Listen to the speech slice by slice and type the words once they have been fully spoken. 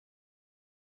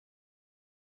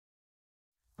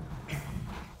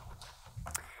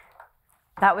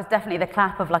That was definitely the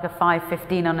clap of like a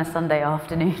 5:15 on a Sunday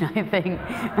afternoon, I think.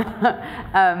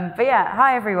 But yeah,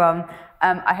 hi everyone.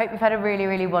 I hope you've had a really,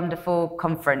 really wonderful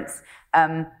conference.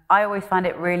 I always find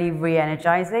it really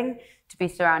re-energizing to be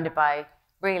surrounded by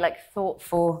really like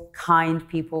thoughtful, kind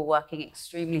people working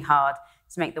extremely hard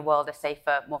to make the world a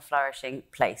safer, more flourishing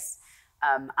place.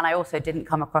 And I also didn't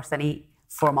come across any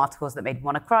forum articles that made me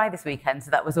want to cry this weekend,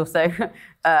 so that was also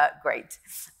great.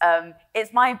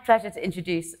 It's my pleasure to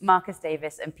introduce Marcus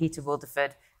Davis and Peter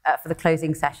Wildeford for the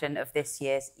closing session of this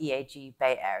year's EAG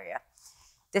Bay Area.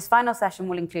 This final session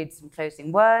will include some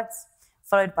closing words,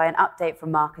 followed by an update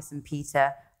from Marcus and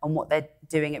Peter on what they're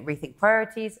doing at Rethink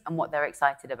Priorities and what they're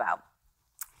excited about.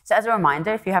 So as a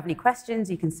reminder, if you have any questions,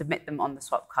 you can submit them on the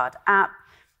Swapcard app.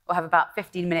 We'll have about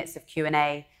 15 minutes of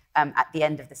Q&A at the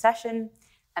end of the session.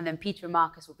 And then Peter and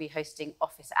Marcus will be hosting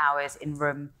office hours in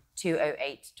room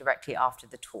 208 directly after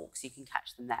the talk, so you can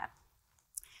catch them there.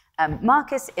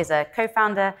 Marcus is a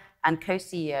co-founder and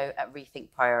co-CEO at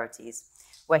Rethink Priorities,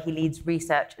 where he leads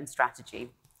research and strategy.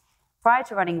 Prior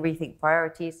to running Rethink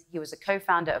Priorities, he was a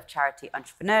co-founder of Charity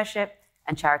Entrepreneurship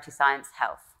and Charity Science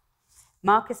Health.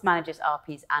 Marcus manages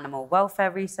RP's animal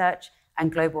welfare research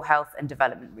and global health and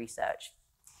development research.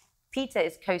 Peter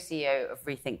is co-CEO of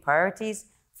Rethink Priorities,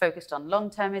 focused on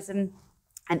long-termism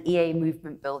and EA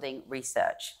movement building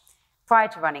research. Prior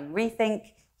to running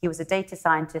Rethink, he was a data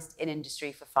scientist in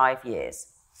industry for 5 years.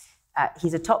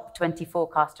 He's a top 20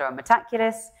 forecaster on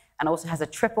Metaculus and also has a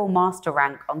triple master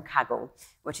rank on Kaggle,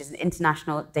 which is an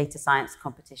international data science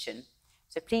competition.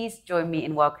 So please join me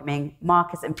in welcoming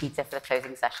Marcus and Peter for the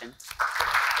closing session.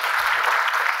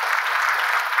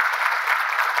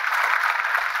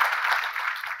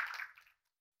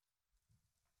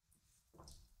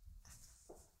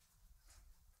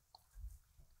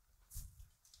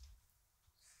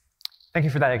 Thank you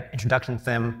for that introduction,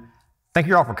 Sim. Thank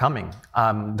you all for coming.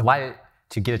 I'm delighted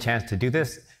to get a chance to do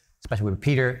this, especially with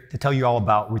Peter, to tell you all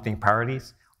about Rethink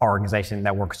Priorities, our organization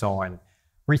that works on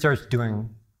research,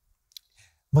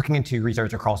 looking into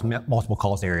research across multiple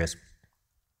cause areas.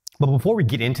 But before we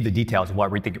get into the details of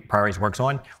what Rethink Priorities works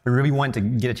on, we really wanted to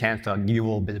get a chance to give you a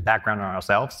little bit of background on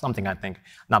ourselves, something I think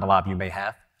not a lot of you may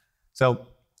have. So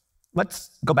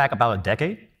let's go back about a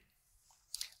decade.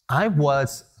 I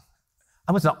was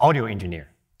an audio engineer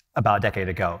about a decade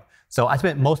ago. So I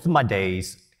spent most of my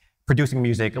days producing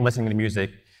music and listening to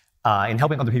music and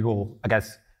helping other people, I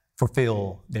guess,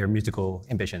 fulfill their musical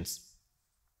ambitions.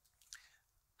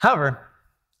 However,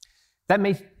 that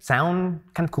may sound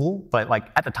kind of cool, but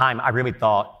like at the time, I really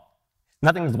thought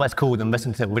nothing was less cool than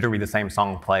listening to literally the same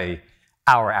song play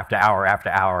hour after hour after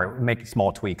hour, making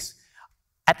small tweaks.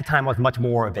 At the time, I was much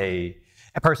more of a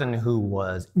person who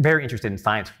was very interested in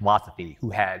science philosophy,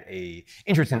 who had an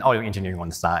interest in audio engineering on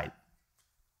the side.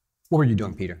 What were you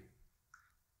doing, Peter?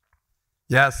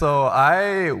 Yeah, so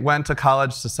I went to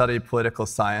college to study political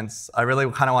science. I really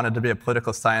kind of wanted to be a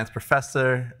political science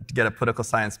professor, to get a political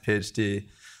science PhD.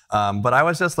 But I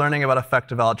was just learning about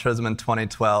effective altruism in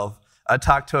 2012. I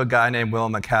talked to a guy named Will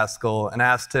McCaskill and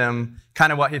asked him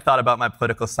kind of what he thought about my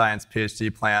political science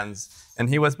PhD plans. And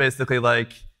he was basically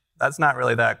like, that's not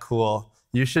really that cool.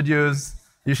 You should use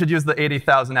the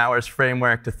 80,000 hours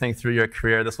framework to think through your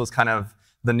career. This was kind of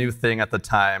the new thing at the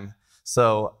time.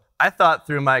 So I thought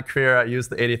through my career, I used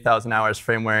the 80,000 hours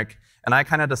framework, and I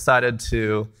kind of decided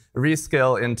to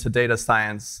reskill into data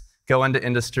science, go into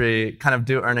industry, kind of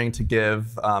do earning to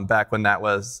give back when that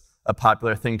was a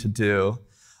popular thing to do.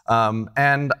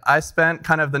 And I spent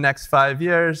kind of the next 5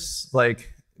 years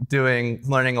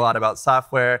learning a lot about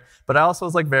software, but I also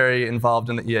was very involved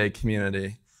in the EA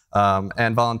community.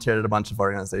 And volunteered at a bunch of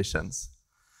organizations.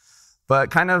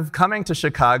 But kind of coming to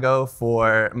Chicago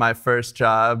for my first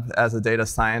job as a data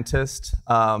scientist,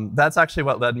 that's actually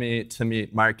what led me to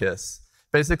meet Marcus.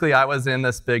 Basically, I was in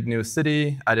this big new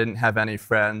city. I didn't have any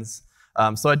friends.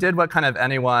 So I did what kind of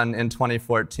anyone in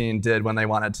 2014 did when they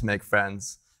wanted to make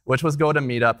friends, which was go to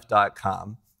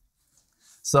meetup.com.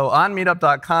 So on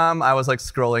meetup.com, I was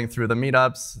scrolling through the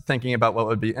meetups, thinking about what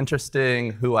would be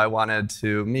interesting, who I wanted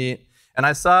to meet. And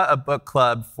I saw a book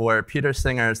club for Peter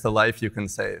Singer's The Life You Can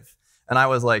Save. And I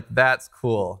was like, that's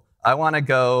cool. I want to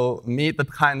go meet the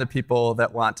kind of people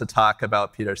that want to talk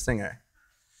about Peter Singer.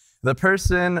 The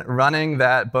person running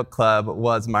that book club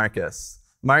was Marcus.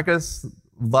 Marcus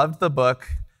loved the book.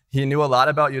 He knew a lot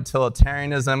about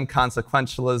utilitarianism,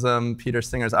 consequentialism, Peter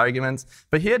Singer's arguments,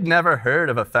 but he had never heard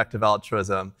of effective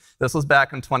altruism. This was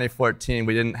back in 2014.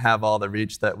 We didn't have all the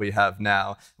reach that we have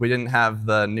now. We didn't have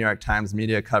the New York Times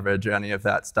media coverage or any of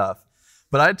that stuff.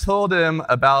 But I told him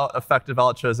about effective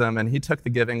altruism, and he took the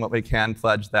Giving What We Can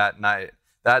pledge that night.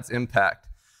 That's impact.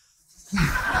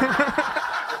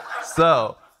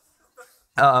 So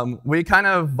we kind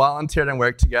of volunteered and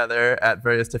worked together at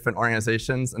various different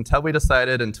organizations until we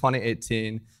decided in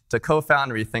 2018 to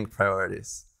co-found Rethink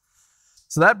Priorities.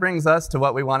 So that brings us to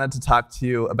what we wanted to talk to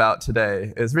you about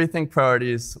today, is Rethink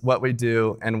Priorities, what we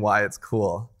do, and why it's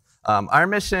cool. Our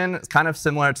mission is kind of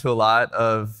similar to a lot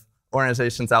of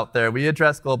organizations out there. We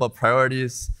address global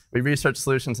priorities, we research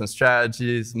solutions and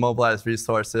strategies, mobilize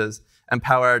resources,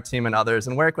 empower our team and others,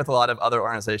 and work with a lot of other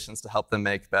organizations to help them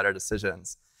make better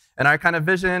decisions. And our kind of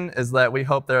vision is that we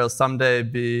hope there will someday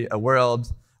be a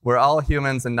world where all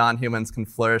humans and non-humans can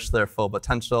flourish their full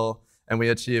potential, and we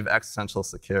achieve existential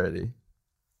security.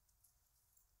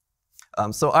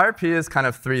 So RP is kind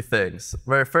of three things.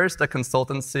 We're first a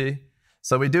consultancy.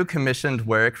 So we do commissioned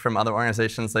work from other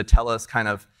organizations. They tell us kind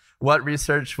of what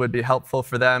research would be helpful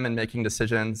for them in making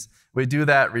decisions. We do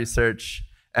that research,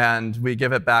 and we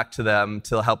give it back to them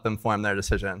to help them form their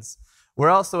decisions. We're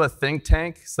also a think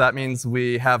tank, so that means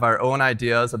we have our own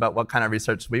ideas about what kind of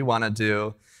research we want to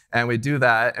do, and we do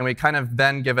that, and we kind of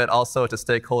then give it also to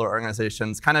stakeholder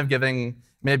organizations, kind of giving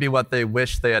maybe what they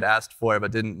wish they had asked for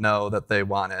but didn't know that they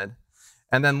wanted.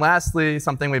 And then lastly,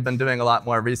 something we've been doing a lot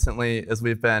more recently is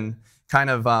we've been kind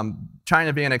of trying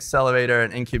to be an accelerator,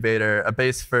 an incubator, a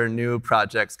base for new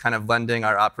projects, kind of lending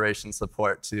our operation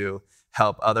support to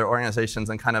help other organizations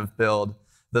and kind of build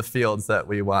the fields that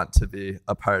we want to be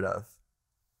a part of.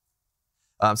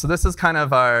 So this is kind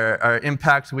of our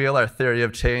impact wheel, our theory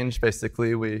of change.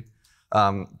 Basically, we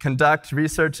conduct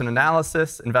research and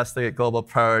analysis, investigate global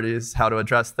priorities, how to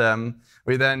address them.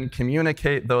 We then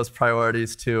communicate those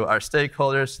priorities to our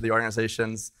stakeholders, to the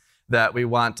organizations that we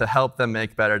want to help them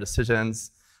make better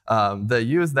decisions. They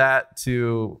use that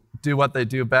to do what they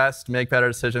do best, make better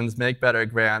decisions, make better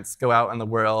grants, go out in the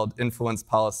world, influence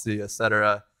policy, et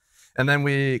cetera. And then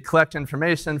we collect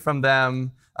information from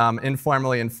them,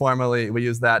 informally and formally. We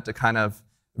use that to kind of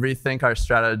rethink our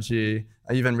strategy,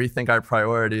 even rethink our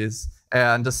priorities,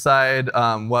 and decide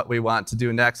what we want to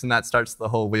do next, and that starts the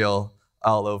whole wheel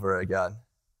all over again.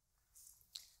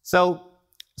 So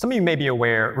some of you may be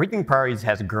aware, Rethink Priorities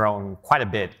has grown quite a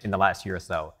bit in the last year or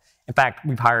so. In fact,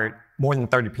 we've hired more than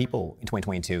 30 people in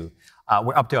 2022.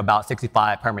 We're up to about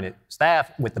 65 permanent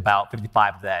staff, with about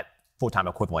 55 of that full-time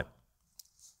equivalent.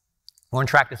 We're on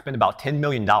track to spend about $10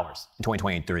 million in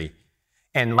 2023.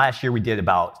 And last year we did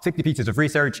about 60 pieces of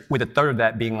research, with a third of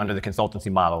that being under the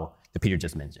consultancy model that Peter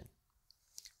just mentioned.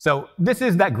 So this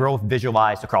is that growth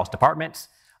visualized across departments,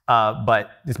 but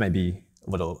this may be a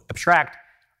little abstract.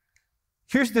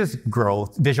 Here's this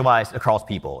growth visualized across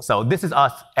people. So this is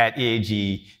us at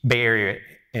EAG Bay Area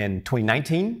in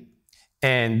 2019,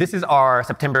 and this is our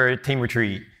September team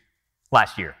retreat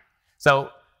last year. So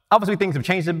obviously things have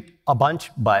changed a bunch,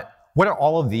 but what are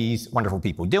all of these wonderful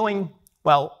people doing?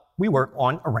 Well, we work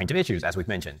on a range of issues, as we've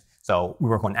mentioned. So we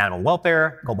work on animal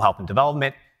welfare, global health and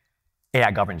development,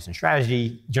 AI governance and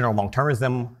strategy, general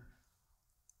long-termism.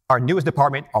 Our newest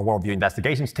department, our worldview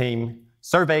investigations team,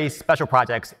 surveys, special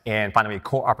projects, and finally,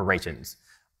 core operations.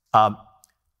 I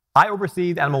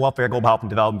oversee the animal welfare, global health and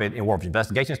development, and worldview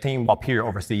investigations team, while Peter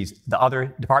oversees the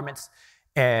other departments.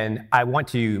 And I want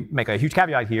to make a huge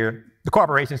caveat here. The core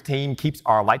operations team keeps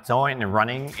our lights on and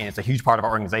running, and it's a huge part of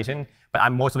our organization. But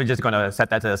I'm mostly just going to set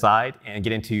that to the side and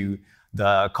get into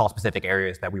the call-specific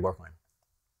areas that we work on.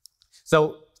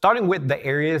 So starting with the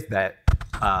areas that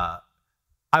I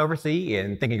oversee,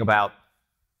 and thinking about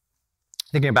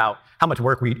how much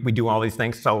work we do on all these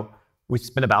things. So we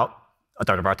spend about a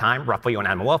third of our time roughly on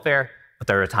animal welfare, a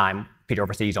third of the time Peter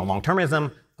oversees on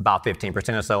long-termism, about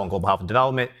 15% or so on global health and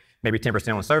development, maybe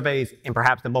 10% on surveys, and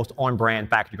perhaps the most on-brand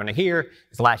fact you're going to hear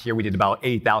is last year we did about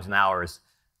 80,000 hours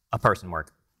of person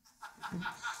work.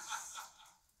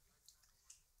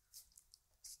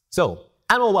 So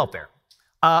animal welfare.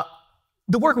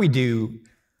 The work we do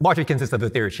largely consists of the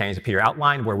theory of change that Peter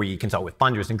outlined, where we consult with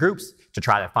funders and groups to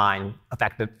try to find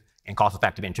effective and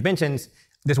cost-effective interventions.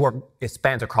 This work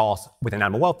spans across within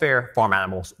animal welfare, farm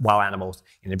animals, wild animals,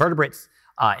 and invertebrates.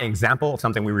 An example of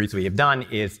something we recently have done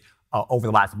is over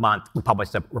the last month, we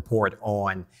published a report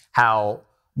on how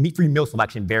meat-free meal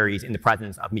selection varies in the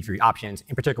presence of meat-free options,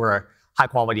 in particular,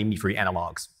 high-quality meat-free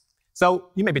analogs. So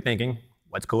you may be thinking,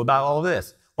 what's cool about all of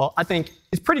this? Well, I think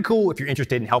it's pretty cool if you're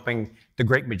interested in helping the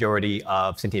great majority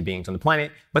of sentient beings on the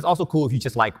planet, but it's also cool if you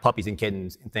just like puppies and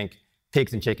kittens and think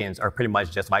pigs and chickens are pretty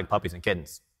much just like puppies and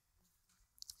kittens.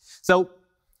 So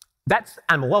that's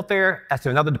animal welfare. As to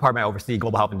another department I oversee,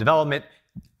 global health and development.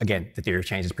 Again, the theory of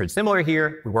change is pretty similar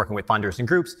here. We're working with funders and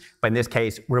groups, but in this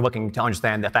case, we're looking to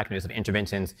understand the effectiveness of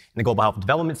interventions in the global health and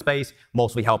development space,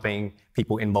 mostly helping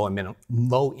people in low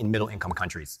and middle income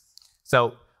countries.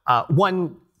 So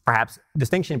one perhaps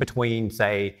distinction between,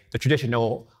 say, the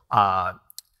traditional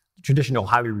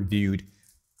highly reviewed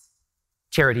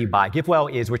charity by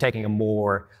GiveWell is we're taking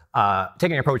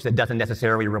taking an approach that doesn't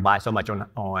necessarily rely so much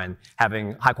on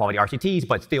having high quality RCTs,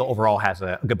 but still overall has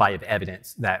a good body of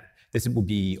evidence that this will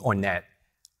be on net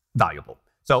valuable.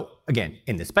 So again,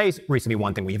 in this space, recently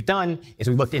one thing we've done is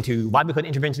we looked into livelihood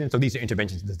interventions. So these are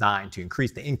interventions designed to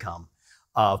increase the income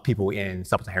of people in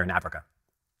sub-Saharan Africa.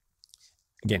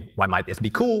 Again, why might this be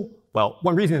cool? Well,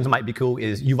 one reason this might be cool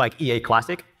is you like EA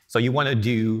Classic, so you want to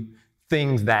do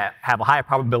things that have a higher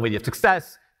probability of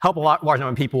success, help a large number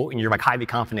of people, and you're like highly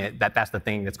confident that that's the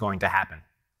thing that's going to happen.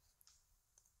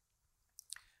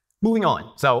 Moving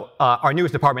on, so our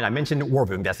newest department I mentioned, War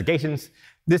of Investigations.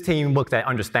 This team looks at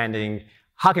understanding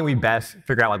how can we best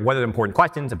figure out like what are the important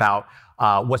questions about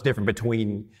what's different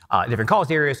between different cause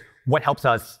areas, what helps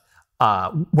us,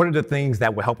 what are the things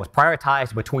that will help us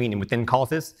prioritize between and within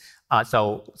causes.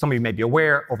 So some of you may be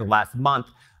aware, over the last month,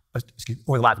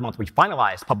 we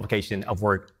finalized publication of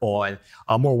work on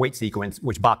a more weight sequence,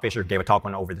 which Bob Fisher gave a talk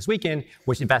on over this weekend,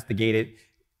 which investigated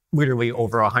literally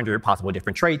over 100 possible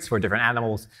different traits for different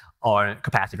animals on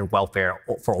capacitive welfare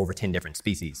for over 10 different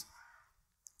species.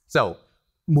 So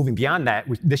moving beyond that,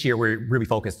 this year we're really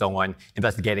focused on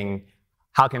investigating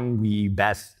how can we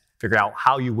best figure out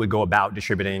how you would go about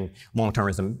distributing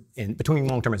long-termism between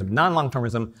long-termism and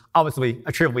non-long-termism. Obviously,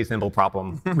 a trivially simple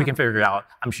problem. We can figure it out,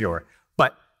 I'm sure.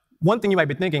 But one thing you might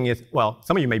be thinking is, well,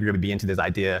 some of you may really be into this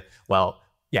idea. Well,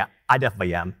 yeah, I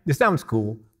definitely am. This sounds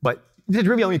cool, but this is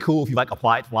really only cool if you like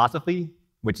applied philosophy,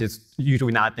 which is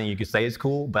usually not a thing you could say is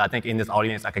cool, but I think in this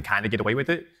audience, I could kind of get away with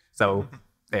it. So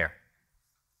there.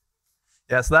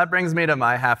 Yeah, so that brings me to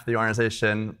my half of the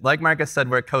organization. Like Marcus said,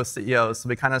 we're co-CEOs, so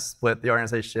we kind of split the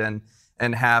organization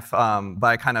in half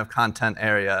by kind of content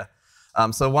area.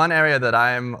 So one area that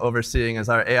I'm overseeing is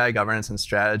our AI governance and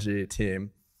strategy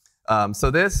team.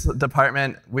 So this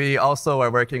department, we also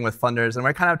are working with funders, and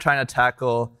we're kind of trying to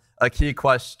tackle a key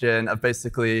question of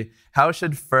basically how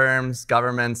should firms,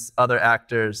 governments, other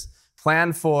actors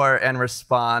plan for and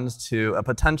respond to a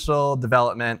potential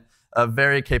development of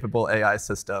very capable AI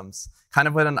systems, kind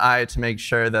of with an eye to make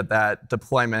sure that that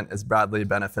deployment is broadly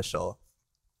beneficial.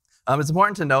 It's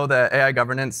important to know that AI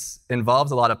governance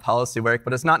involves a lot of policy work,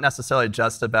 but it's not necessarily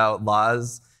just about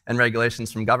laws and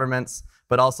regulations from governments,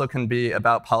 but also can be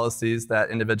about policies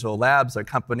that individual labs or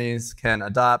companies can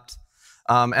adopt.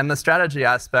 And the strategy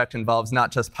aspect involves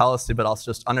not just policy, but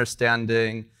also just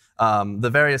understanding the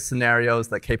various scenarios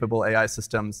that capable AI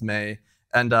systems may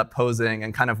end up posing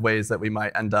and kind of ways that we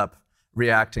might end up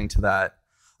reacting to that.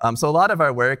 So a lot of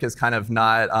our work is kind of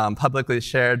not publicly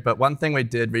shared, but one thing we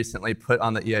did recently put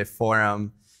on the EA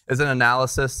forum is an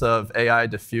analysis of AI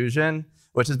diffusion,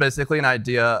 which is basically an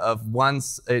idea of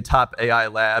once a top AI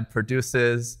lab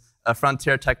produces a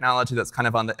frontier technology that's kind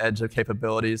of on the edge of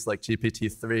capabilities like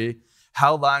GPT-3,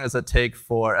 how long does it take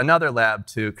for another lab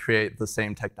to create the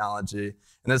same technology?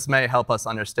 And this may help us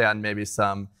understand maybe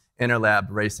some inter-lab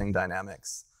racing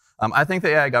dynamics. I think the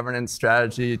AI governance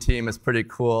strategy team is pretty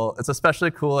cool. It's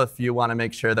especially cool if you want to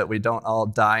make sure that we don't all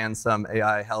die in some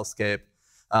AI hellscape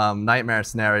nightmare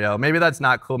scenario. Maybe that's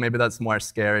not cool, maybe that's more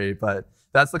scary, but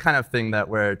that's the kind of thing that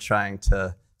we're trying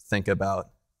to think about.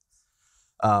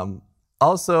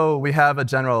 Also, we have a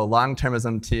general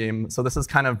long-termism team. So this is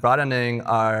kind of broadening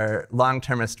our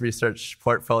long-termist research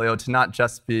portfolio to not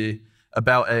just be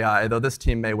about AI, though this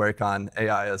team may work on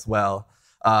AI as well.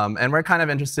 And we're kind of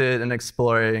interested in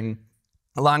exploring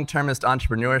long-termist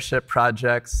entrepreneurship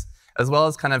projects, as well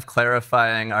as kind of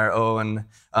clarifying our own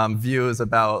views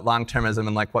about long-termism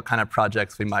and like what kind of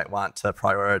projects we might want to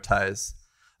prioritize.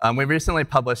 We recently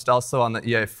published also on the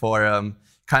EA forum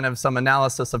kind of some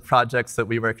analysis of projects that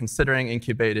we were considering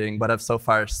incubating, but have so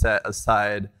far set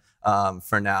aside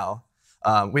for now.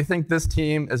 We think this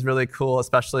team is really cool,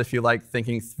 especially if you like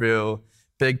thinking through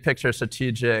big picture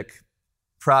strategic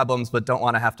problems, but don't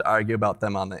want to have to argue about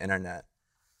them on the internet.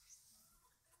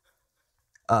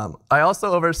 I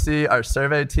also oversee our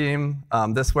survey team.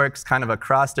 This works kind of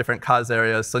across different cause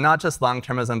areas, so not just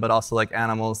long-termism, but also like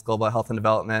animals, global health and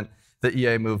development, the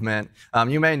EA movement.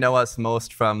 You may know us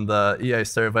most from the EA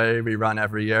survey we run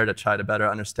every year to try to better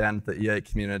understand the EA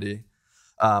community.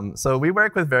 So we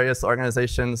work with various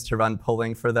organizations to run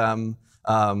polling for them,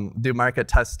 do market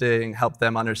testing, help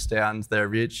them understand their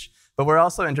reach. But we're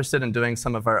also interested in doing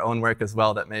some of our own work as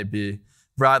well that may be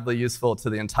broadly useful to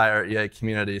the entire EA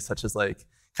community, such as like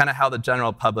kind of how the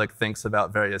general public thinks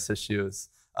about various issues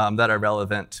that are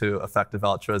relevant to effective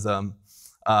altruism.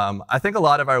 I think a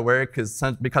lot of our work is,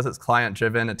 because it's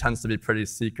client-driven, it tends to be pretty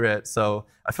secret. So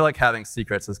I feel like having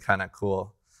secrets is kind of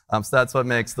cool. So that's what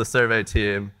makes the survey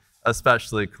team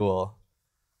especially cool.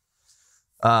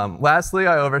 Lastly,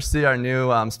 I oversee our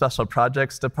new special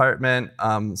projects department.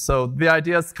 So the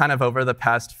idea is kind of over the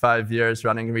past 5 years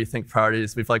running Rethink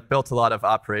Priorities, we've built a lot of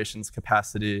operations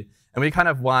capacity, and we kind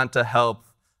of want to help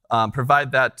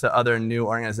provide that to other new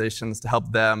organizations to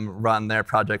help them run their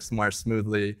projects more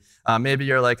smoothly. Maybe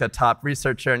you're a top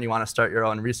researcher and you want to start your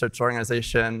own research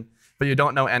organization, but you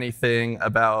don't know anything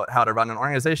about how to run an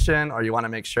organization, or you want to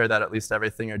make sure that at least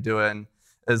everything you're doing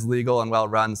is legal and well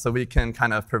run. So we can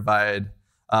kind of provide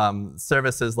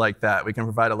services like that. We can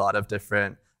provide a lot of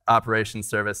different operation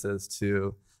services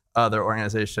to other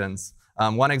organizations.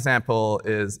 One example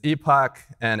is EPOC,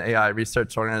 an AI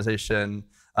research organization.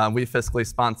 We fiscally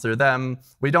sponsor them.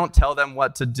 We don't tell them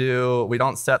what to do. We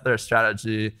don't set their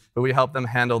strategy, but we help them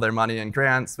handle their money and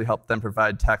grants. We help them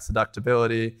provide tax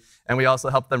deductibility. And we also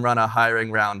help them run a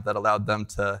hiring round that allowed them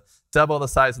to double the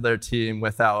size of their team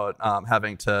without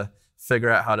having to figure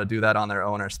out how to do that on their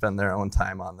own or spend their own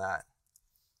time on that.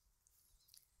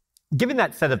 Given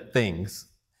that set of things,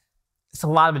 it's a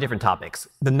lot of different topics.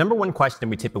 The number one question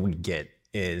we typically get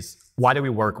is, why do we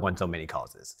work on so many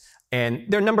causes? And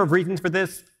there are a number of reasons for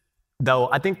this, though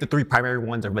I think the 3 primary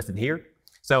ones are listed here.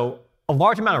 So a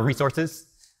large amount of resources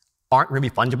aren't really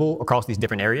fungible across these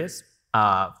different areas.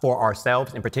 For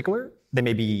ourselves in particular, there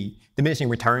may be diminishing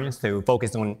returns to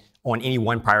focus on any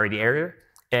one priority area,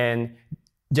 and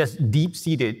just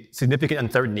deep-seated significant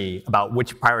uncertainty about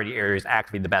which priority area is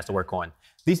actually the best to work on.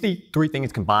 These 3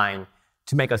 things combine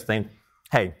to make us think,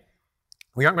 hey,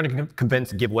 we aren't going to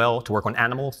convince GiveWell to work on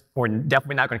animals. We're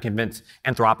definitely not going to convince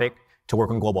Anthropic to work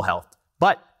on global health.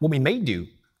 But what we may do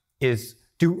is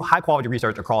do high-quality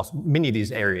research across many of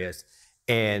these areas,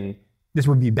 and this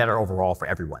would be better overall for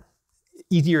everyone.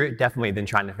 Easier, definitely, than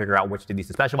trying to figure out which of these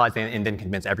to specialize in and then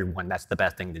convince everyone that's the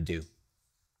best thing to do.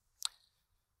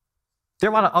 There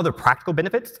are a lot of other practical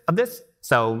benefits of this.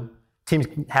 So teams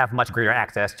can have much greater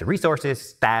access to resources,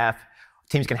 staff.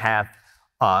 Teams can have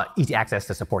easy access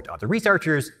to support to other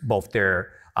researchers, both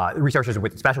their researchers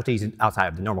with specialties outside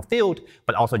of the normal field,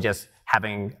 but also just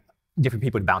having different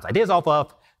people to bounce ideas off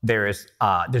of. There's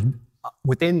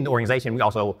within the organization,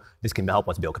 this can help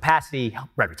us build capacity,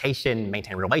 reputation,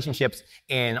 maintain relationships,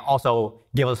 and also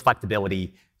give us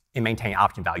flexibility and maintain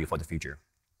option value for the future.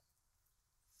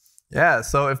 Yeah,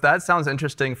 so if that sounds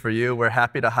interesting for you, we're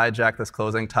happy to hijack this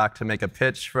closing talk to make a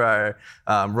pitch for our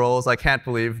roles. I can't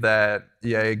believe that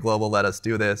EAG Global let us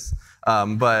do this,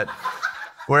 but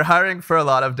we're hiring for a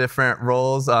lot of different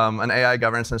roles, an AI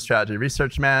governance and strategy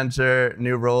research manager,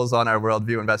 new roles on our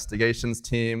Worldview investigations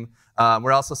team.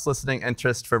 We're also soliciting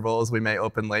interest for roles we may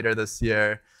open later this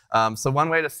year. So one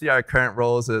way to see our current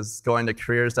roles is going to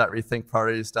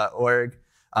careers.rethinkpriorities.org.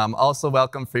 Also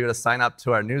welcome for you to sign up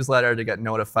to our newsletter to get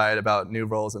notified about new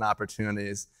roles and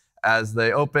opportunities as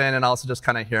they open, and also just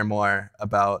kind of hear more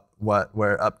about what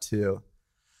we're up to.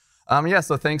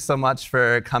 So thanks so much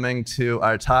for coming to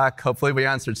our talk. Hopefully we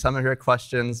answered some of your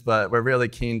questions, but we're really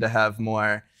keen to have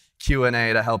more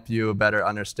Q&A to help you better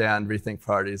understand Rethink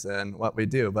Priorities and what we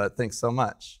do. But thanks so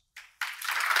much.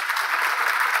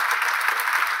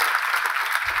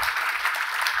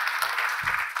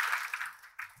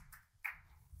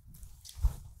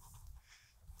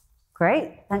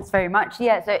 Great, thanks very much.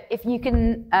 Yeah, so if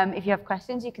you have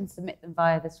questions, you can submit them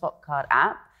via the Swap Card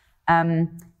app.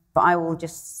 But I will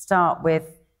just start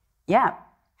with,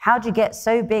 how'd you get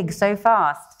so big so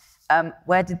fast?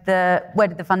 Where did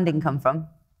the funding come from?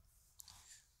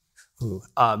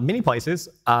 Many places.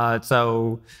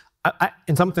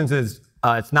 In some senses,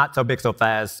 it's not so big so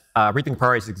fast. Rethink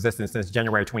Priorities existed since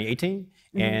January 2018,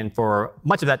 and for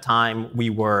much of that time,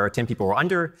 10 people were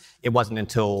under. It wasn't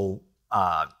until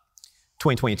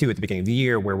 2022 at the beginning of the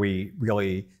year where we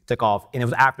really took off, and it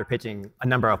was after pitching a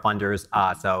number of funders.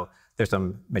 So there's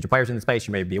some major players in the space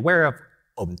you may be aware of.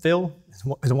 OpenPhil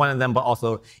is one of them, but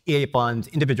also EA funds,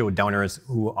 individual donors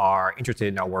who are interested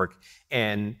in our work.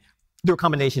 And through a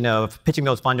combination of pitching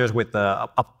those funders with a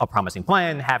promising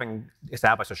plan, having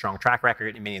established a strong track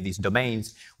record in many of these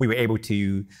domains, we were able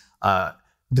to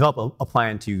develop a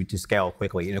plan to scale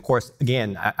quickly. And of course,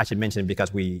 again, I should mention,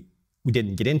 because we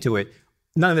didn't get into it,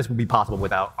 none of this would be possible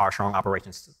without our strong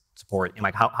operations support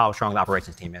and how strong the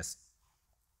operations team is.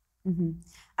 Mm-hmm.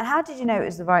 And how did you know it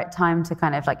was the right time to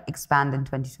kind of expand in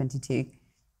 2022?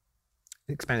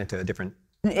 Expand into a different...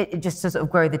 Just to sort of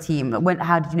grow the team.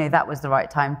 How did you know that was the right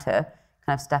time to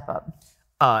kind of step up?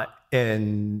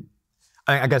 And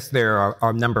I guess there are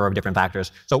a number of different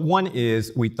factors. So one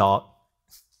is, we thought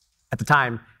at the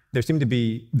time there seemed to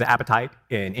be the appetite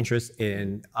and interest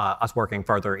in us working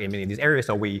further in many of these areas.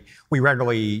 So we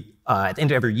regularly, at the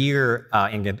end of every year,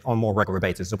 and on a more regular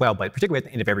basis as well, but particularly at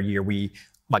the end of every year, we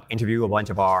interview a bunch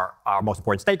of our most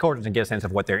important stakeholders and get a sense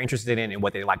of what they're interested in and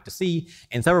what they'd like to see.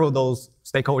 And several of those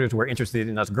stakeholders were interested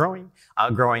in us growing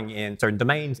in certain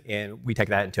domains, and we take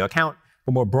that into account.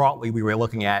 But more broadly, we were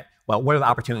looking at, well, what are the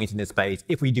opportunities in this space?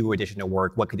 If we do additional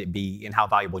work, what could it be, and how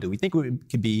valuable do we think it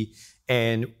could be?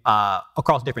 And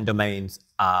across different domains,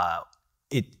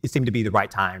 it seemed to be the right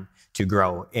time to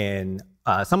grow. And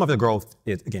some of the growth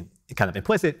is, again, kind of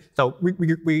implicit. So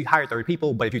we hired 30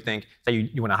 people, but if you think, say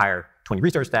you want to hire 20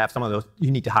 research staff, some of those, you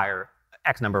need to hire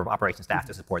X number of operations staff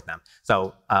to support them.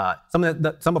 So some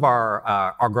of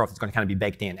our growth is going to kind of be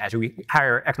baked in. As we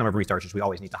hire X number of researchers, we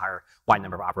always need to hire Y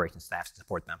number of operations staff to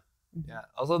support them. Yeah.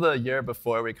 Also, the year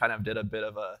before, we kind of did a bit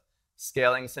of a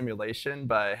scaling simulation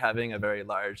by having a very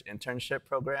large internship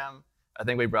program. I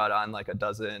think we brought on like a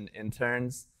dozen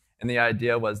interns. And the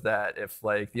idea was that if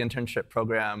like the internship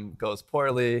program goes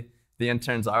poorly, the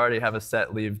interns already have a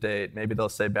set leave date. Maybe they'll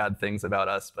say bad things about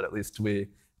us, but at least we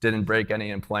didn't break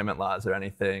any employment laws or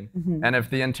anything. And if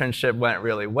the internship went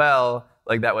really well,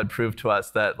 like that would prove to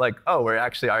us that like, oh, we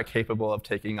actually are capable of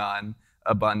taking on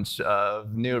a bunch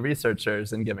of new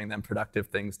researchers and giving them productive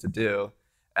things to do.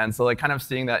 And so like kind of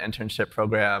seeing that internship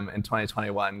program in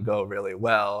 2021 go really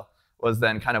well was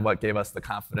then kind of what gave us the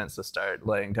confidence to start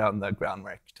laying down the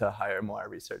groundwork to hire more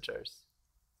researchers.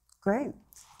 Great.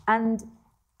 And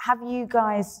have you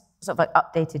guys sort of like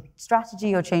updated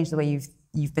strategy or changed the way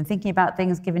you've been thinking about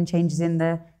things given changes in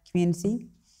the community?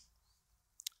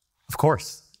 Of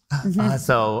course.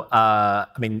 I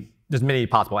mean, there's many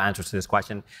possible answers to this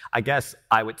question. I guess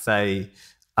I would say,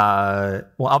 well,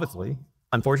 obviously,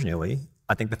 unfortunately,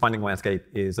 I think the funding landscape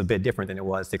is a bit different than it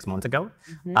was 6 months ago.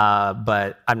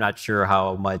 But I'm not sure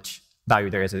how much value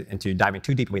there is into diving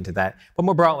too deeply into that. But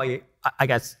more broadly, I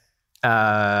guess,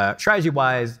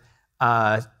 strategy-wise,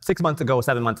 6 months ago,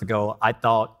 7 months ago, I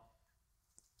thought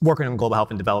working on global health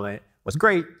and development was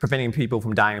great. Preventing people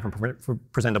from dying from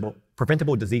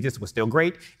preventable diseases was still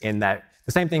great, in that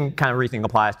the same thing kind of reasoning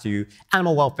applies to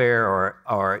animal welfare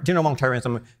or general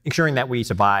monetarianism, ensuring that we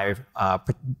survive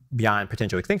beyond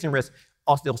potential extinction risk,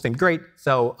 all still seemed great.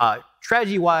 So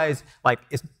strategy-wise, like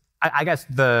I guess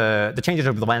the changes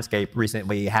over the landscape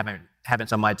recently haven't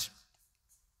so much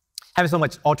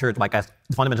altered like as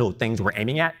the fundamental things we're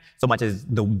aiming at, so much as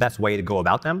the best way to go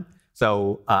about them.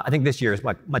 So I think this year is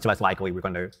like much less likely we're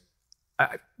going to,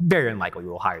 very unlikely we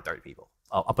will hire 30 people.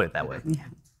 I'll put it that way. Yeah.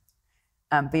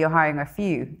 But you're hiring a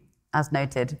few, as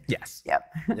noted. Yes. Yep.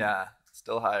 Yeah,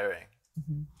 still hiring.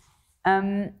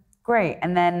 Great.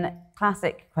 And then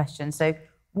classic question. So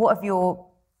what have your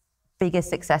biggest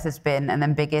successes been, and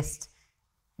then biggest,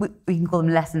 we can call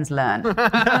them lessons learned?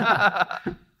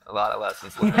 A lot of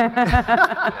lessons learned.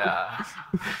 Yeah.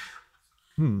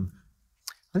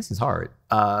 This is hard.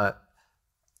 I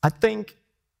think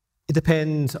it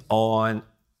depends on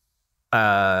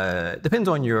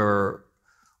your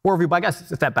worldview. But I guess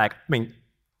to step back, I mean,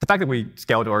 the fact that we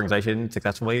scaled the organization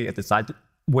successfully at this size,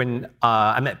 when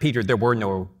I met Peter, there were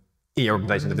no EA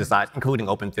organizations of this size, including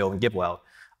OpenField and GiveWell.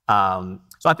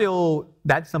 So I feel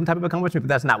that's some type of accomplishment, but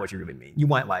that's not what you really mean. You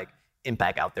want like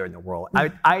impact out there in the world.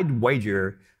 I'd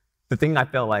wager the thing I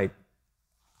felt like,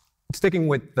 sticking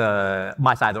with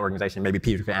my side of the organization, maybe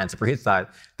Peter can answer for his side.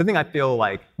 The thing I feel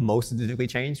like most significantly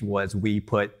changed was we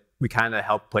kind of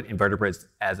helped put invertebrates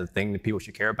as a thing that people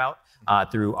should care about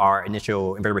through our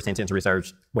initial invertebrate sentience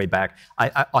research way back.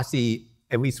 I see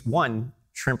at least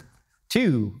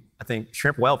two, I think,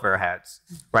 shrimp welfare hats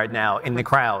right now in the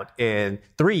crowd, and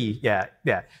 3, yeah.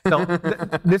 So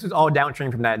this was all downstream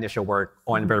from that initial work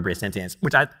on invertebrate sentience,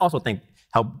 which I also think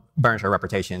helped burnish our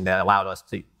reputation, that allowed us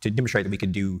to demonstrate that we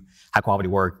could do high quality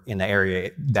work in the area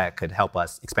that could help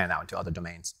us expand out into other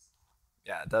domains.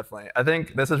 Yeah, definitely. I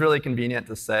think this is really convenient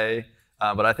to say,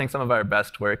 but I think some of our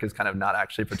best work is kind of not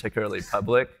actually particularly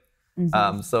public.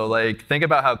 So like, think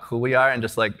about how cool we are and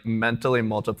just like mentally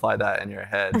multiply that in your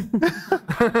head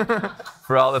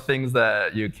for all the things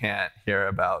that you can't hear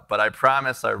about, but I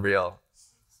promise are real.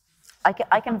 I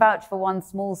can vouch for one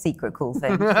small secret cool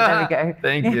thing. So there we go.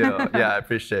 Thank you. Yeah, I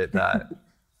appreciate that.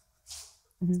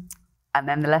 And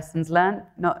then the lessons learned,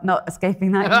 not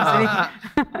escaping that easily.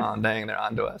 Oh, dang, they're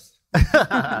onto us.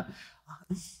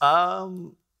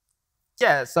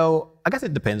 Yeah, so I guess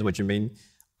it depends what you mean.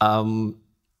 Running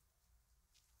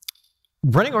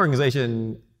an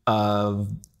organization of,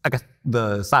 I guess,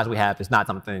 the size we have is not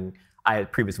something I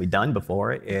had previously done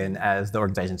before. And as the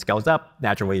organization scales up,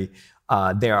 naturally,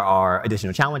 There are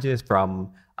additional challenges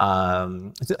from,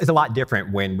 it's a lot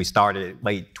different when we started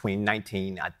late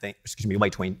 2019, late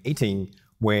 2018,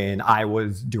 when I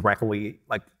was directly,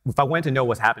 like, if I wanted to know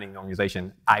what's happening in the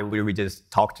organization, I literally just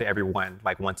talk to everyone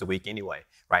like once a week anyway,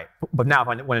 right? But now if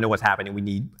I want to know what's happening, we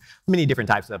need many different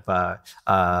types of,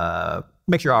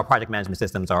 make sure our project management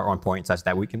systems are on point such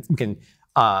that we can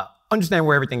understand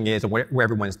where everything is and where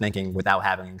everyone's thinking without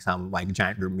having some like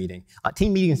giant group meeting.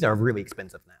 Team meetings are really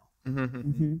expensive now.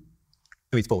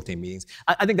 At least full team meetings.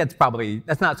 I think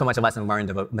that's not so much a lesson learned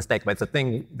of a mistake, but it's a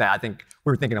thing that I think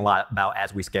we were thinking a lot about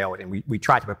as we scaled, and we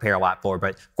tried to prepare a lot for,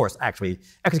 but of course, actually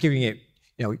executing it,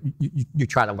 you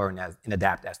try to learn and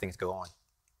adapt as things go on.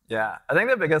 Yeah, I think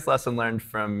the biggest lesson learned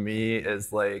from me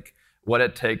is like what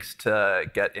it takes to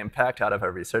get impact out of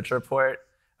a research report.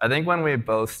 I think when we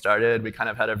both started, we kind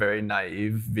of had a very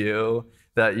naive view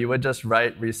that you would just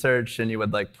write research and you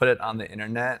would like put it on the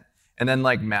internet, and then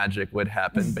like magic would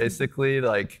happen. Basically,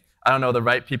 like, I don't know, the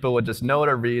right people would just know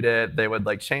to read it. They would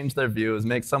like change their views,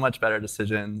 make so much better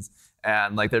decisions,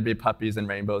 and like there'd be puppies and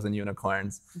rainbows and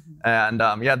unicorns. And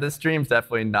yeah, this dream's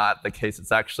definitely not the case.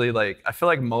 It's actually like, I feel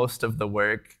like most of the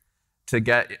work to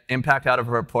get impact out of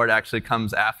a report actually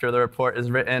comes after the report is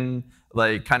written,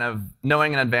 like kind of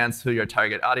knowing in advance who your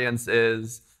target audience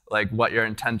is, like what your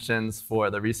intentions for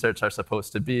the research are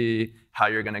supposed to be, how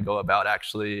you're gonna go about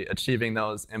actually achieving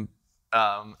those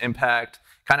impact,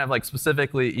 kind of like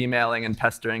specifically emailing and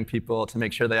pestering people to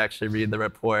make sure they actually read the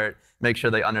report, make sure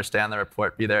they understand the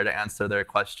report, be there to answer their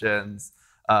questions,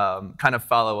 kind of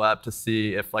follow up to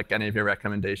see if like any of your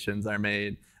recommendations are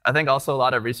made. I think also a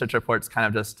lot of research reports kind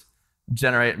of just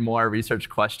generate more research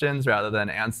questions rather than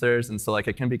answers, and so like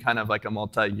it can be kind of like a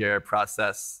multi-year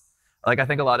process. Like I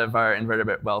think a lot of our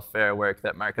invertebrate welfare work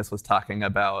that Marcus was talking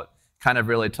about kind of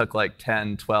really took like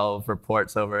 10, 12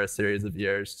 reports over a series of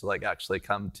years to like actually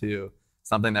come to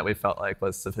something that we felt like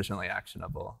was sufficiently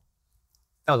actionable.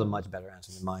 That was a much better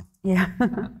answer than mine. Yeah.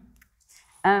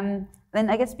 Then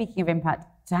I guess speaking of impact,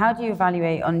 so how do you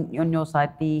evaluate on your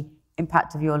side the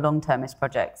impact of your long-termist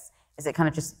projects? Is it kind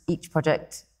of just each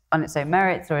project on its own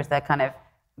merits, or is there kind of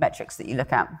metrics that you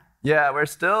look at? Yeah, we're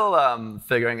still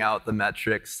figuring out the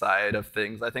metrics side of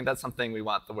things. I think that's something we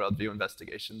want the Worldview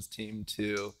Investigations team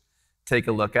to take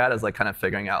a look at, is like kind of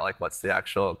figuring out like what's the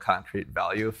actual concrete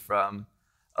value from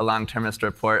a long-termist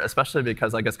report, especially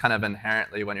because I guess kind of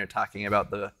inherently when you're talking about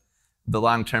the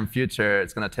long-term future,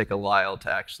 it's going to take a while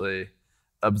to actually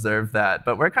observe that.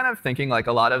 But we're kind of thinking like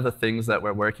a lot of the things that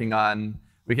we're working on,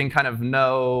 we can kind of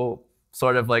know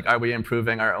sort of like, are we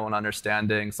improving our own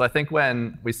understanding? So I think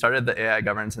when we started the AI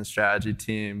governance and strategy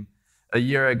team a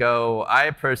year ago, I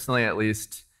personally at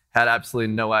least had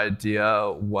absolutely no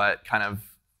idea what kind of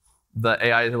the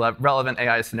relevant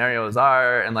AI scenarios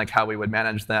are and like how we would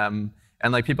manage them.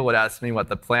 And like people would ask me what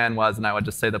the plan was, and I would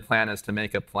just say the plan is to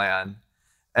make a plan.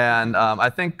 And I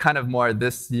think kind of more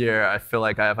this year, I feel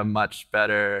like I have a much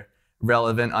better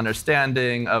relevant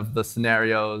understanding of the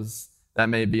scenarios that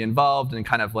may be involved and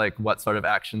kind of like what sort of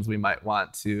actions we might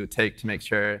want to take to make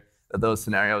sure that those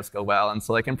scenarios go well. And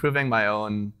so like improving my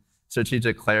own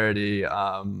strategic clarity,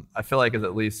 I feel like is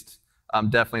at least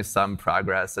definitely some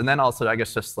progress. And then also, I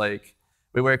guess just like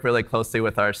we work really closely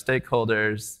with our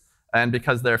stakeholders, and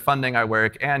because they're funding our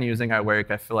work and using our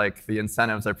work, I feel like the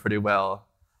incentives are pretty well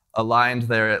aligned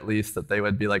there, at least, that they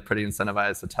would be like pretty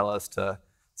incentivized to tell us to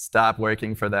stop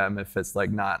working for them if it's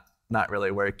like not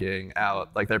really working out.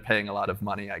 Like they're paying a lot of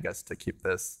money, I guess, to keep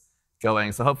this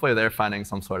going. So hopefully they're finding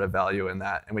some sort of value in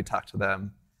that, and we talk to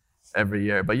them every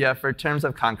year. But yeah, for terms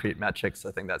of concrete metrics,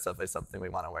 I think that's definitely something we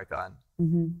want to work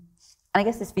on. I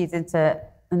guess this feeds into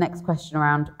the next question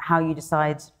around how you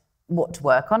decide what to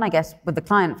work on. I guess with the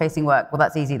client-facing work, well,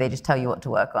 that's easy. They just tell you what to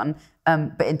work on.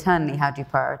 But internally, how do you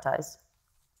prioritize?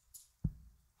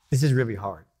 This is really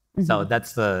hard. So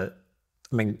that's the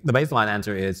baseline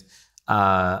answer is,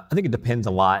 I think it depends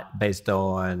a lot based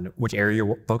on which area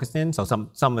you're focused in. So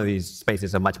some of these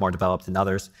spaces are much more developed than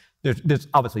others. There's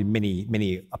obviously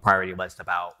many a priority list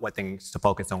about what things to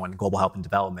focus on global health and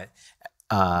development.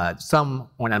 Some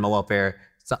on animal welfare,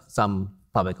 some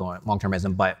public on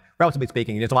long-termism, but relatively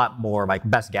speaking, there's a lot more like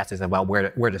best guesses about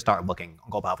where to start looking on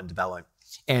global health and development.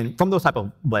 And from those type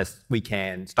of lists, we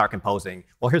can start composing,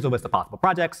 well, here's a list of possible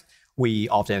projects. We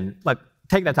often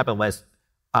take that type of list,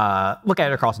 look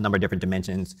at it across a number of different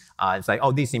dimensions, and say,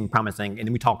 oh, these seem promising, and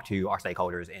then we talk to our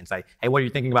stakeholders and say, hey, what are you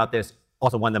thinking about this?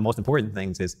 Also, one of the most important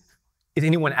things is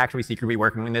anyone actually secretly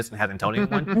working on this and hasn't told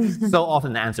anyone? So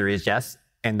often the answer is yes.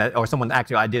 Or someone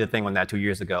actually, I did a thing on that 2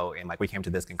 years ago, and we came to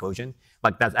this conclusion.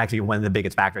 That's actually one of the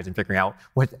biggest factors in figuring out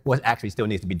what actually still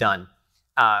needs to be done.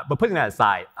 But putting that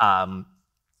aside,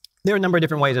 there are a number of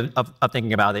different ways of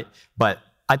thinking about it, but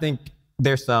I think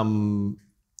there's a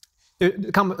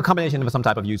combination of some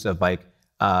type of use of like,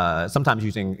 sometimes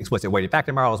using explicit weighted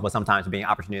factor models, but sometimes being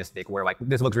opportunistic where like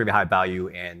this looks really high value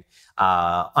and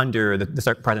under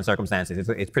the present circumstances,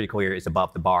 it's pretty clear it's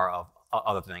above the bar of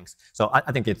other things. So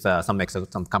I think it's some mix of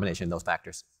some combination of those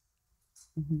factors.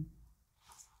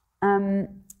 Mm-hmm.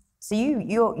 So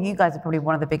you guys are probably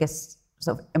one of the biggest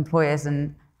sort of employers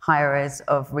and hirers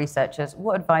of researchers.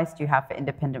 What advice do you have for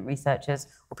independent researchers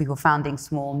or people founding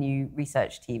small new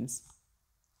research teams?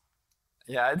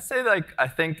 Yeah, I'd say like, I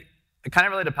think it kind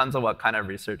of really depends on what kind of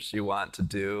research you want to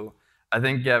do. I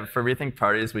think, yeah, for Rethink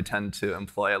Parties, we tend to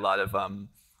employ a lot of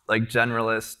like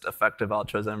generalist effective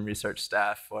altruism research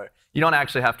staff, or you don't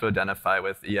actually have to identify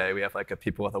with EA. We have like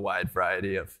people with a wide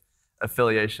variety of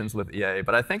affiliations with EA,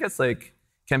 but I think it's like,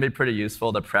 can be pretty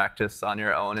useful to practice on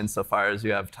your own insofar as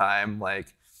you have time.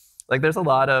 Like there's a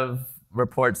lot of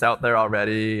reports out there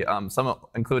already, some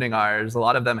including ours. A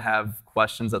lot of them have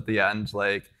questions at the end,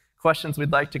 like questions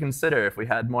we'd like to consider if we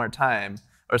had more time.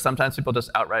 Or sometimes people just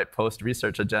outright post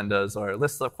research agendas or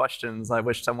lists of questions I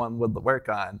wish someone would work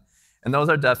on. And those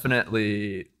are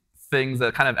definitely things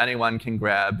that kind of anyone can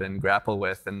grab and grapple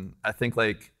with. And I think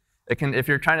like it can, if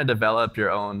you're trying to develop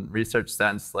your own research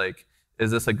sense, like, is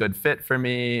this a good fit for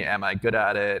me? Am I good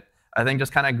at it? I think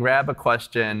just kind of grab a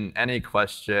question, any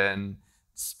question,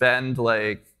 spend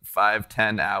like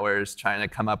 5-10 hours trying to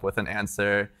come up with an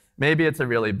answer. Maybe it's a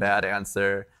really bad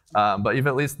answer, but you've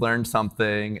at least learned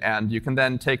something, and you can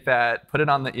then take that, put it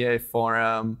on the EA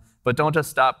forum, but don't just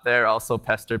stop there. Also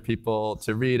pester people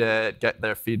to read it, get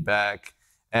their feedback.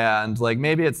 And like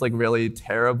maybe it's like really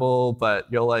terrible, but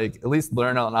you'll like at least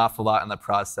learn an awful lot in the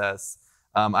process.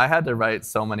 I had to write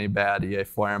so many bad EA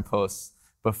forum posts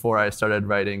before I started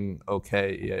writing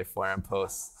okay EA forum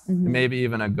posts, maybe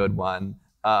even a good one.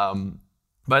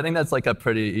 But I think that's like a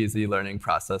pretty easy learning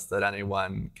process that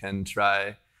anyone can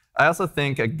try. I also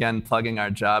think, again, plugging our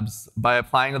jobs, by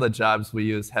applying to the jobs, we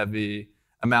use heavy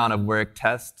amount of work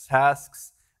test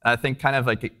tasks. And I think kind of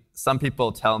like some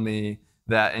people tell me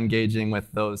that engaging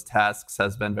with those tasks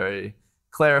has been very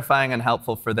clarifying and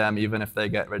helpful for them, even if they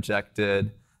get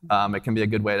rejected. It can be a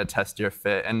good way to test your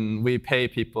fit. And we pay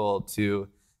people to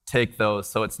take those,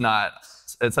 so it's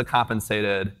a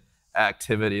compensated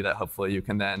activity that hopefully you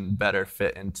can then better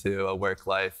fit into a work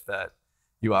life that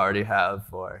you already have,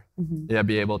 or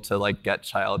be able to like get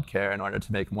childcare in order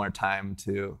to make more time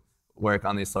to work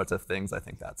on these sorts of things. I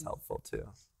think that's helpful too.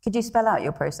 Could you spell out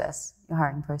your process, your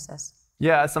hiring process?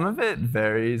 Yeah, some of it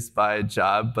varies by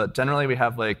job, but generally we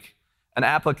have like an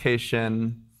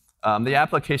application. The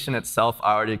application itself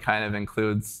already kind of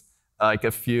includes like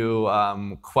a few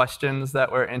questions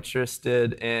that we're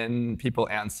interested in people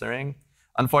answering.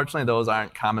 Unfortunately, those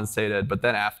aren't compensated, but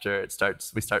then after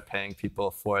we start paying people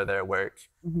for their work.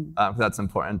 That's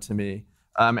important to me.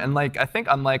 And like I think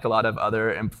unlike a lot of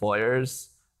other employers,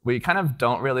 we kind of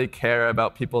don't really care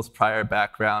about people's prior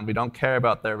background. We don't care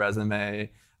about their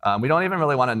resume. We don't even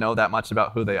really want to know that much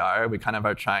about who they are. We kind of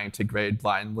are trying to grade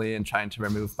blindly and trying to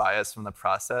remove bias from the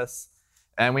process.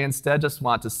 And we instead just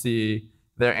want to see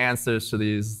their answers to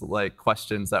these like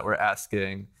questions that we're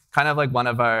asking. Kind of like one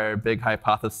of our big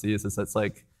hypotheses is it's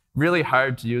like really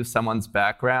hard to use someone's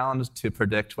background to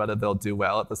predict whether they'll do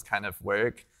well at this kind of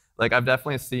work. Like I've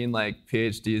definitely seen like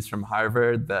PhDs from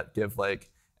Harvard that give like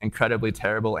incredibly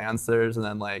terrible answers, and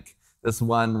then like this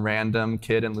one random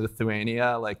kid in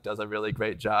Lithuania like does a really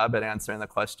great job at answering the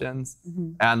questions.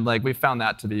 And like we found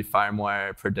that to be far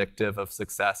more predictive of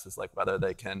success, is like whether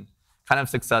they can kind of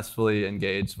successfully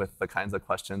engage with the kinds of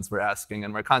questions we're asking.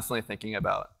 And we're constantly thinking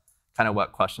about kind of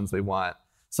what questions we want.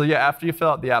 So yeah, after you fill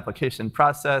out the application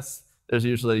process, there's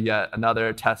usually yet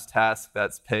another test task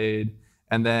that's paid.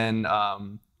 And then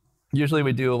usually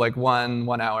we do like one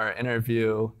 1-hour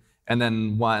interview, and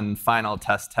then one final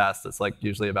test task that's like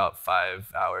usually about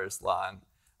 5 hours long.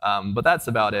 But that's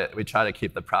about it. We try to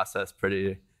keep the process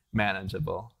pretty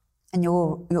manageable. And you're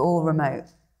all remote?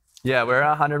 Yeah, we're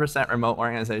a 100% remote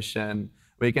organization.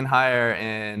 We can hire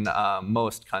in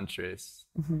most countries.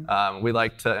 We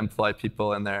like to employ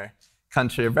people in their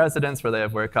country of residence where they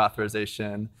have work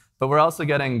authorization, but we're also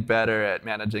getting better at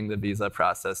managing the visa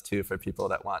process too for people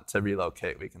that want to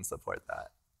relocate. We can support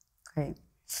that. Great.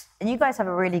 And you guys have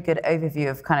a really good overview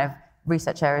of kind of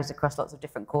research areas across lots of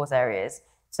different cause areas.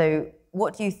 So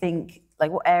what do you think,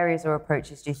 like what areas or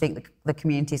approaches do you think the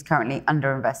community is currently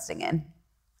underinvesting in,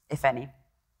 if any?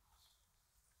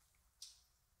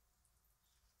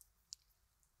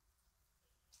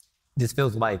 This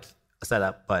feels like a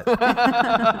setup, but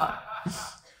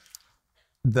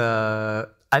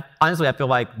honestly, I feel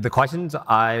like the questions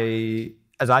I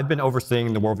as I've been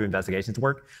overseeing the Worldview Investigations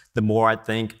work, the more I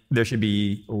think there should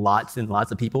be lots and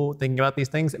lots of people thinking about these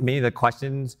things. Many of the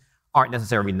questions aren't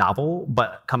necessarily novel,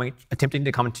 but attempting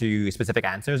to come to specific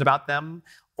answers about them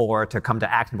or to come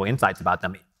to actionable insights about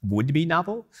them would be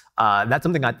novel. That's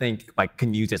something I think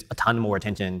can use a ton more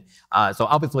attention. So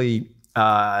obviously,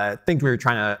 think we're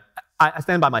trying to. I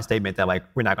stand by my statement that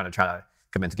we're not going to try to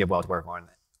convince GiveWell to work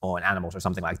on animals or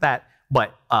something like that.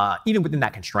 But even within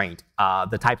that constraint,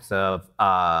 the types of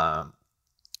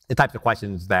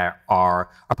questions that are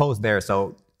posed there.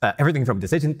 So everything from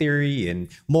decision theory and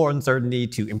more uncertainty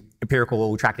to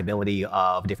empirical tractability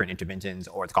of different interventions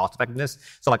or its cost effectiveness.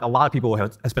 So a lot of people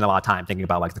have spent a lot of time thinking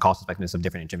about the cost effectiveness of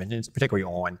different interventions, particularly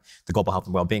on the global health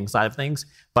and well-being side of things.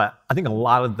 But I think a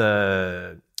lot of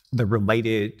the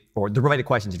related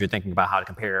questions, if you're thinking about how to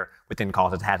compare within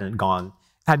causes, hadn't gotten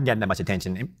that much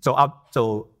attention. And so a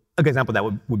good example of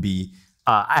that would be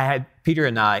I had Peter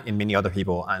and I and many other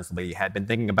people, honestly, had been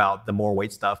thinking about the more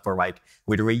weight stuff for 8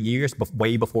 years,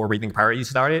 way before Rethink Priorities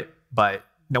started, but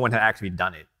no one had actually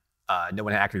done it. No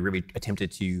one had actually really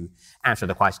attempted to answer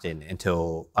the question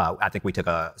until I think we took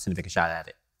a significant shot at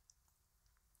it.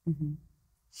 Mm-hmm.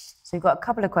 So we've got a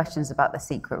couple of questions about the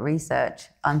secret research,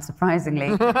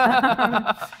 unsurprisingly.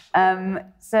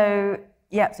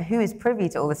 So who is privy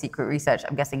to all the secret research?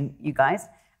 I'm guessing you guys.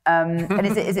 And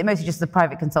is it mostly just the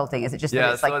private consulting? Is it just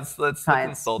it's the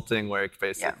consulting work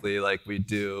basically? We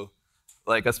do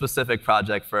a specific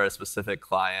project for a specific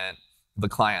client. The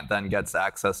client then gets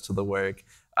access to the work.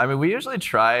 I mean, we usually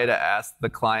try to ask the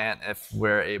client if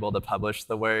we're able to publish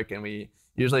the work, and we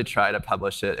usually try to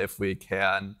publish it if we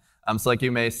can. So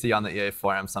you may see on the EA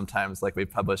forum sometimes we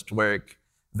published work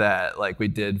that we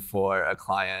did for a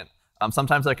client.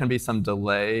 Sometimes there can be some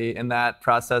delay in that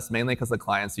process, mainly because the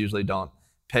clients usually don't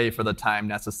pay for the time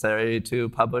necessary to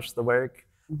publish the work.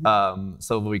 Mm-hmm.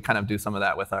 So we kind of do some of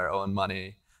that with our own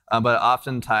money. But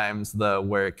oftentimes the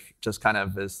work just kind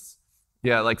of is,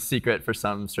 secret for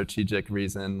some strategic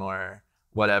reason or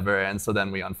whatever. And so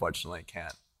then we unfortunately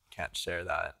can't share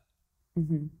that.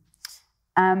 Mm-hmm.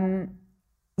 And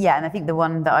I think the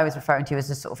one that I was referring to was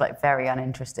just sort of very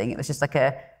uninteresting. It was just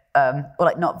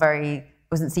not very,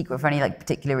 wasn't secret for any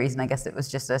particular reason. I guess it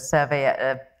was just a survey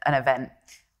at an event.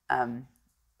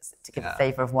 To give a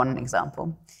flavor of one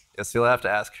example. Yes, you'll have to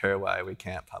ask her why we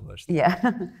can't publish that. Yeah.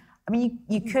 I mean,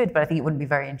 you could, but I think it wouldn't be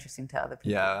very interesting to other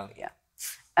people. Yeah.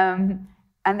 And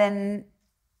then,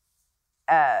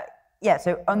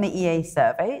 so on the EA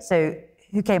survey, so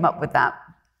who came up with that?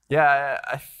 Yeah,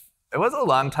 it was a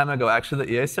long time ago. Actually,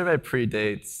 the EA survey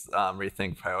predates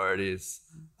Rethink Priorities.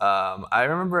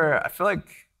 I feel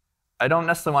I don't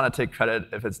necessarily want to take credit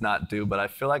if it's not due, but I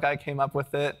feel like I came up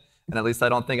with it. And at least I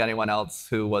don't think anyone else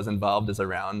who was involved is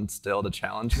around still to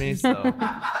challenge me. So,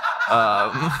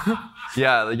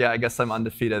 I guess I'm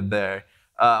undefeated there.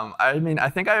 I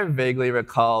think I vaguely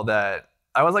recall that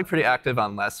I was pretty active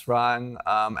on Less Wrong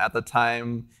at the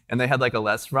time, and they had a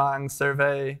Less Wrong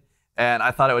survey, and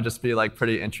I thought it would just be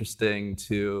pretty interesting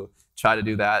to try to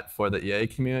do that for the EA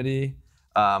community.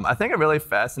 I think a really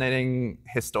fascinating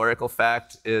historical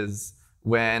fact is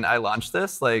when I launched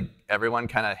this, everyone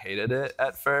kind of hated it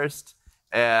at first,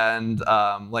 and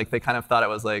they kind of thought it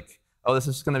was oh, this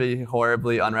is just going to be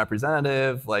horribly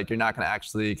unrepresentative. You're not going to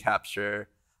actually capture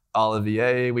all of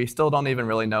EA. We still don't even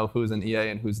really know who's an EA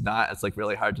and who's not. It's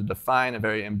really hard to define a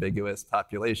very ambiguous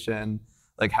population.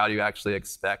 How do you actually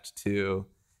expect to,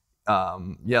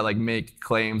 make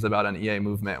claims about an EA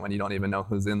movement when you don't even know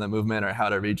who's in the movement or how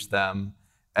to reach them?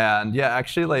 And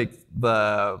actually,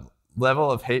 the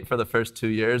level of hate for the first 2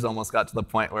 years almost got to the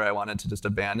point where I wanted to just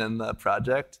abandon the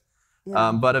project.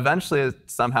 Yeah. But eventually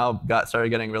it somehow started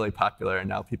getting really popular, and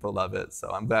now people love it. So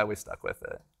I'm glad we stuck with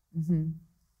it. Mm-hmm.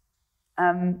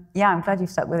 I'm glad you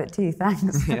stuck with it too.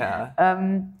 Thanks. Yeah.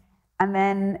 And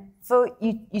then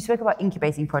you spoke about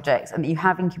incubating projects, and that you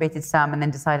have incubated some and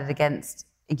then decided against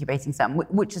incubating some.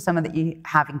 Which are some that you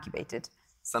have incubated?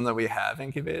 Some that we have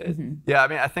incubated? Mm-hmm. Yeah,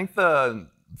 I think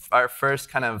our first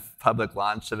kind of public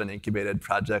launch of an incubated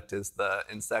project is the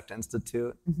Insect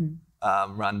Institute, mm-hmm.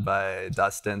 Run by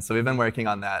Dustin. So we've been working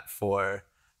on that for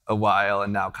a while,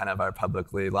 and now kind of are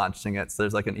publicly launching it. So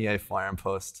there's an EA forum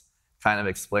post kind of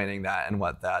explaining that and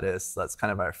what that is. So that's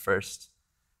kind of our first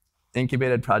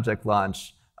incubated project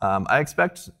launch. I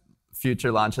expect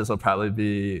future launches will probably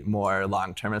be more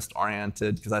long-termist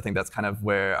oriented, because I think that's kind of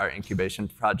where our incubation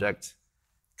project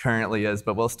currently is,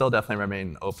 but we'll still definitely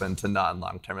remain open to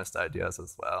non-long-termist ideas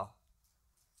as well.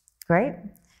 Great.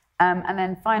 And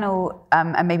then final,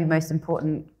 and maybe most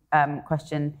important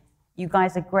question, you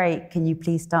guys are great. Can you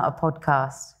please start a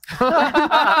podcast?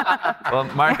 Well,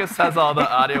 Marcus has all the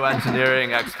audio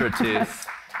engineering expertise.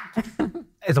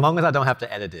 As long as I don't have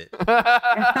to edit it,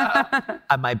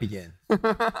 I might begin.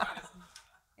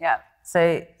 Yeah.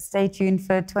 So stay tuned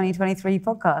for 2023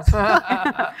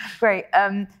 podcast. Great.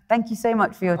 Thank you so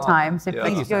much for your time. So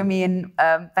please join me in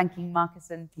thanking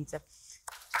Marcus and Peter.